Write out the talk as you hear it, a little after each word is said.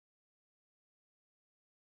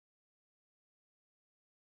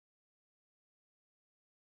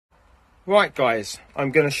Right guys,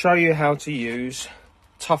 I'm going to show you how to use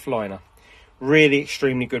Tough Liner. Really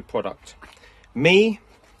extremely good product. Me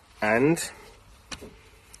and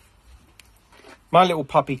my little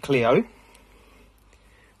puppy Cleo,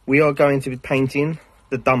 we are going to be painting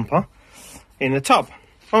the dumper in the tub,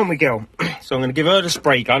 aren't we, girl? So I'm going to give her the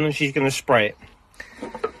spray gun and she's going to spray it.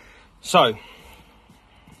 So,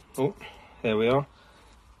 oh, there we are.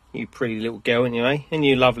 You pretty little girl, anyway, and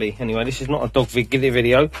you lovely. Anyway, this is not a dog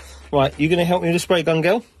video. Right, you going to help me with the spray gun,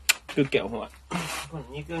 girl? Good girl. Right, come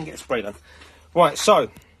on, you go and get a spray gun. Right,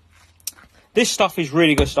 so this stuff is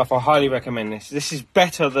really good stuff. I highly recommend this. This is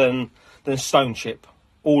better than Stone Chip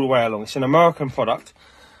all the way along. It's an American product.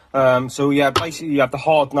 So yeah, basically you have the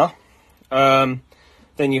hardener. Then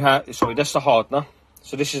you have, sorry, that's the hardener.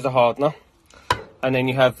 So this is the hardener, and then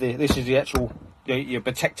you have this is the actual your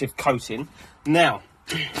protective coating. Now,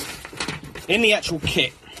 in the actual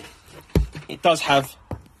kit, it does have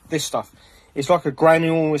this stuff. It's like a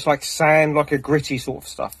granule, it's like sand, like a gritty sort of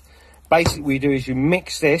stuff. Basically, what you do is you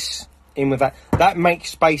mix this in with that. That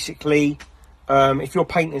makes basically, if you're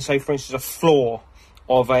painting, say for instance, a floor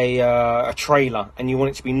of a trailer, and you want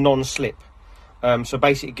it to be non-slip. So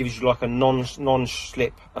basically, it gives you like a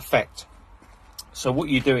non-slip effect. So what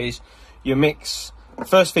you do is you mix.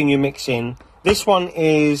 First thing you mix in. This one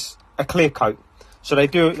is a clear coat. So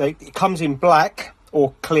it comes in black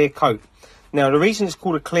or clear coat. Now, the reason it's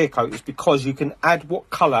called a clear coat is because you can add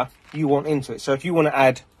what colour you want into it. So if you want to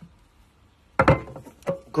add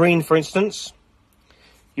green, for instance,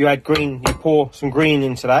 you add green, you pour some green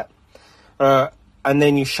into that, and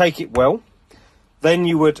then you shake it well. Then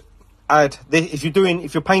you would add this. If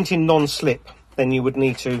you're painting non-slip, then you would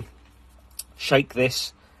need to shake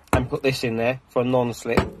this and put this in there for a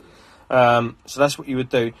non-slip. So that's what you would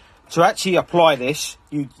do. To actually apply this,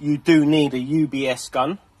 you do need a UBS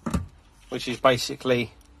gun, which is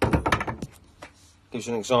basically, gives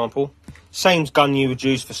you an example, same gun you would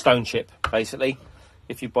use for Stone Chip, basically,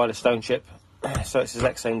 if you buy the Stone Chip. So it's the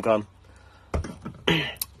exact same gun.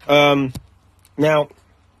 Now,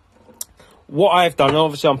 what I've done,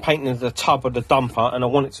 obviously I'm painting the tub of the dumper, and I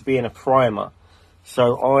want it to be in a primer.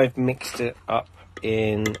 So I've mixed it up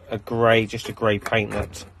in a grey, just a grey paint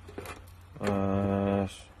that...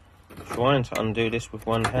 trying to undo this with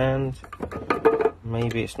one hand.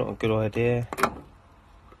 Maybe it's not a good idea.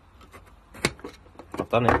 I've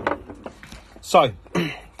done it. So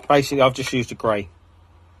basically, I've just used a grey,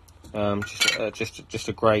 just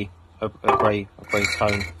a grey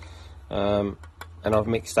tone, and I've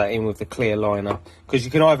mixed that in with the clear liner, because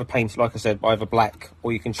you can either paint it, like I said, either black,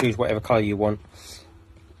 or you can choose whatever colour you want.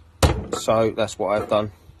 So that's what I've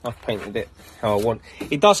done. I've painted it how I want.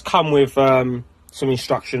 It does come with some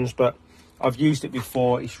instructions, but I've used it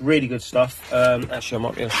before. It's really good stuff. Actually, I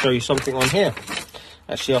might be able to show you something on here.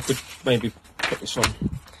 Actually, I could maybe put this on.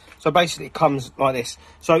 So basically, it comes like this.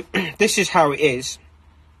 So this is how it is,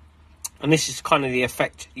 and this is kind of the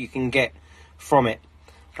effect you can get from it,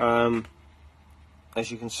 as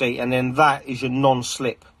you can see. And then that is your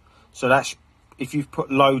non-slip. So that's if you've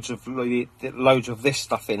put loads of this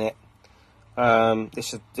stuff in it.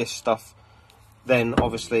 This stuff, then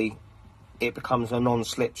obviously it becomes a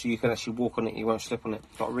non-slip, so you can actually walk on it, you won't slip on it.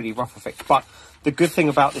 It's got a really rough effect. But the good thing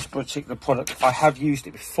about this particular product, I have used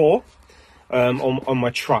it before on my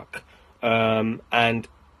truck, and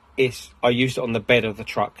I used it on the bed of the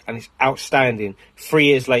truck, and it's outstanding. 3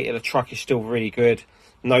 years later, the truck is still really good,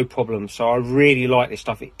 no problem. So I really like this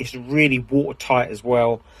stuff. It's really watertight as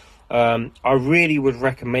well. I really would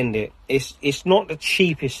recommend it. It's not the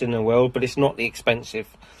cheapest in the world, but it's not the expensive.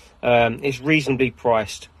 It's reasonably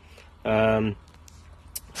priced. So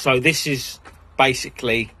this is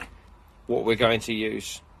basically what we're going to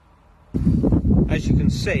use. As you can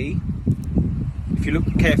see, if you look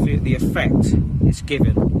carefully at the effect it's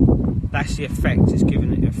given, that's the effect it's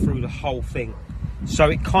given it through the whole thing. So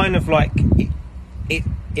it kind of like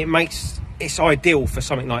it makes it's ideal for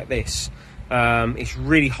something like this. It's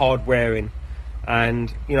really hard wearing,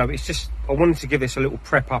 and you know, it's just, I wanted to give this a little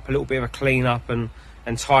prep up, a little bit of a clean up, and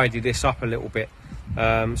tidy this up a little bit.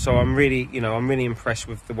 So I'm really impressed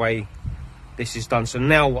with the way this is done. So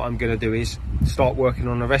now what I'm going to do is start working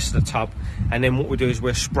on the rest of the tub, and then what we'll do is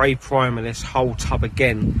we'll spray primer this whole tub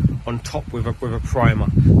again on top with a primer.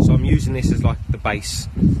 So I'm using this as like the base.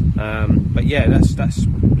 But yeah, that's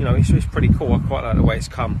you know, it's pretty cool. I quite like the way it's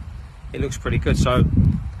come. It looks pretty good. So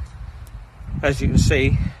as you can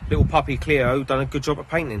see, little puppy Cleo done a good job at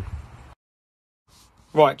painting.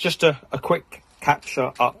 Right, just a quick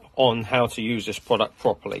capture up on how to use this product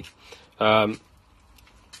properly.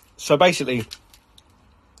 So basically,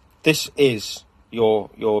 this is your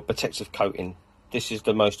protective coating. this is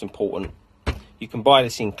the most important. You can buy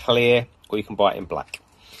this in clear or you can buy it in black.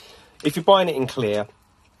 If you're buying it in clear,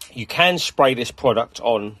 you can spray this product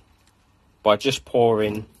on by just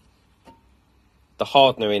pouring the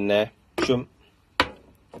hardener in there,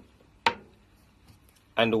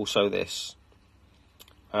 and also this,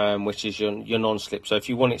 which is your non-slip. So if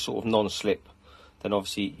you want it sort of non-slip, then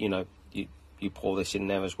obviously, you know, you pour this in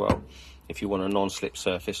there as well. If you want a non-slip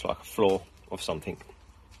surface like a floor of something,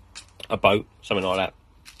 a boat, something like that,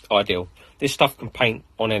 ideal. This stuff can paint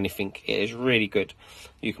on anything. It is really good.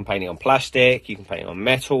 You can paint it on plastic, you can paint it on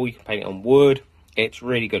metal, you can paint it on wood. It's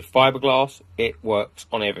really good. Fiberglass, it works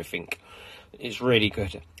on everything. It's really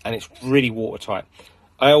good, and it's really watertight.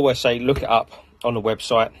 I always say look it up on the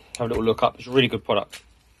website, have a little look up. It's a really good product.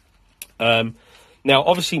 Now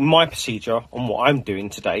obviously my procedure on what I'm doing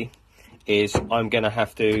today is I'm going to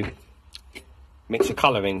have to mix a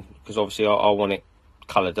colour in, because obviously I want it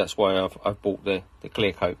coloured. That's why I've bought the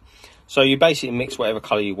clear coat. So you basically mix whatever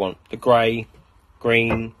colour you want, the grey,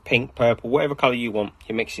 green, pink, purple, whatever colour you want,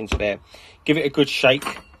 you mix into there. Give it a good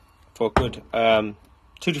shake for a good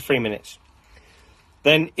 2 to 3 minutes.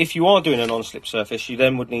 Then if you are doing a non-slip surface, you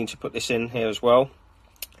then would need to put this in here as well,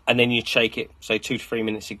 and then you shake it, say 2 to 3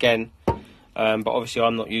 minutes again. But obviously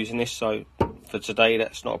I'm not using this, so for today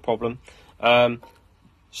that's not a problem.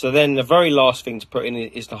 So then the very last thing to put in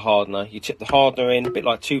is the hardener. You tip the hardener in, a bit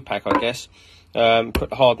like 2-pack I guess. Put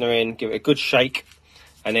the hardener in, give it a good shake,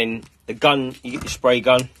 and then the gun, you get your spray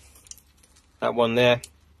gun, that one there,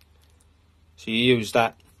 so you use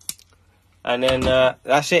that, and then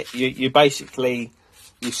that's it. You basically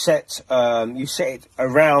you set it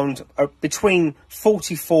around between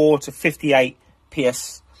 44 to 58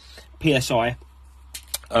 psi.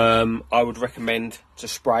 I would recommend to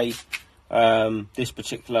spray this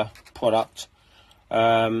particular product.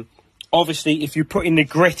 Obviously if you put in the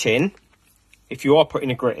grit in, if you are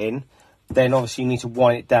putting a grit in, then obviously you need to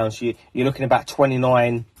wind it down. So you're looking about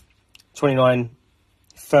 29,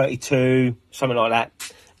 32, something like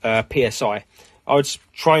that, PSI. I would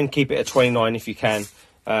try and keep it at 29 if you can,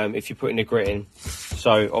 if you're putting the grit in.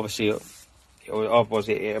 So obviously, otherwise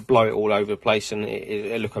it'll blow it all over the place and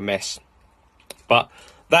it'll look a mess. But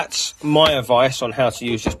that's my advice on how to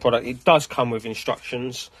use this product. It does come with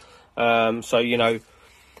instructions. So, you know,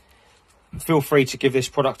 feel free to give this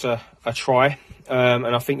product a try, and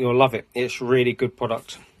I think you'll love it. It's a really good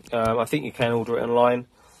product. I think you can order it online,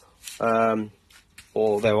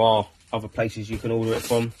 or there are other places you can order it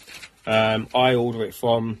from. I order it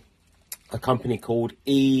from a company called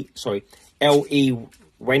LE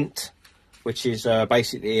Went, which is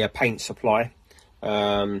basically a paint supply.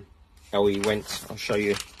 LE Went, I'll show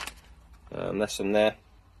you. That's in there.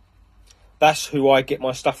 That's who I get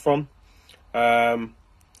my stuff from.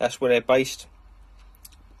 That's where they're based.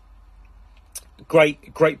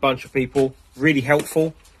 Great bunch of people, really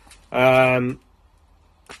helpful. Believe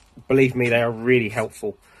me, they are really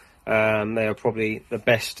helpful. They are probably the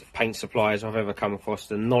best paint suppliers I've ever come across.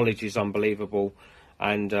 The knowledge is unbelievable,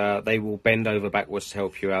 and they will bend over backwards to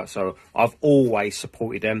help you out. So I've always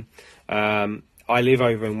supported them. I live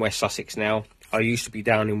over in West Sussex now. I used to be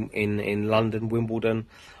down in London, Wimbledon.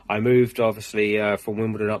 I moved obviously from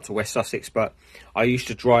Wimbledon up to West Sussex, but I used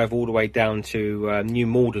to drive all the way down to New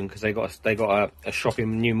Malden, because they got a shop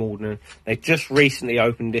in New Malden. They just recently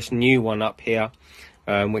opened this new one up here,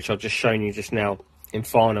 which I've just shown you just now, in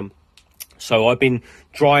Farnham. So I've been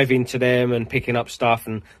driving to them and picking up stuff,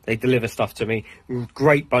 and they deliver stuff to me.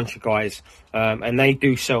 Great bunch of guys, and they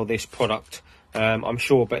do sell this product, I'm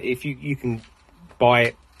sure. But if you can buy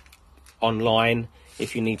it online,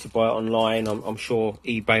 if you need to buy it online, I'm sure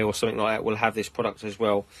eBay or something like that will have this product as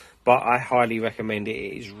well. But I highly recommend it.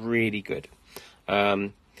 It is really good.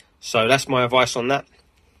 So that's my advice on that.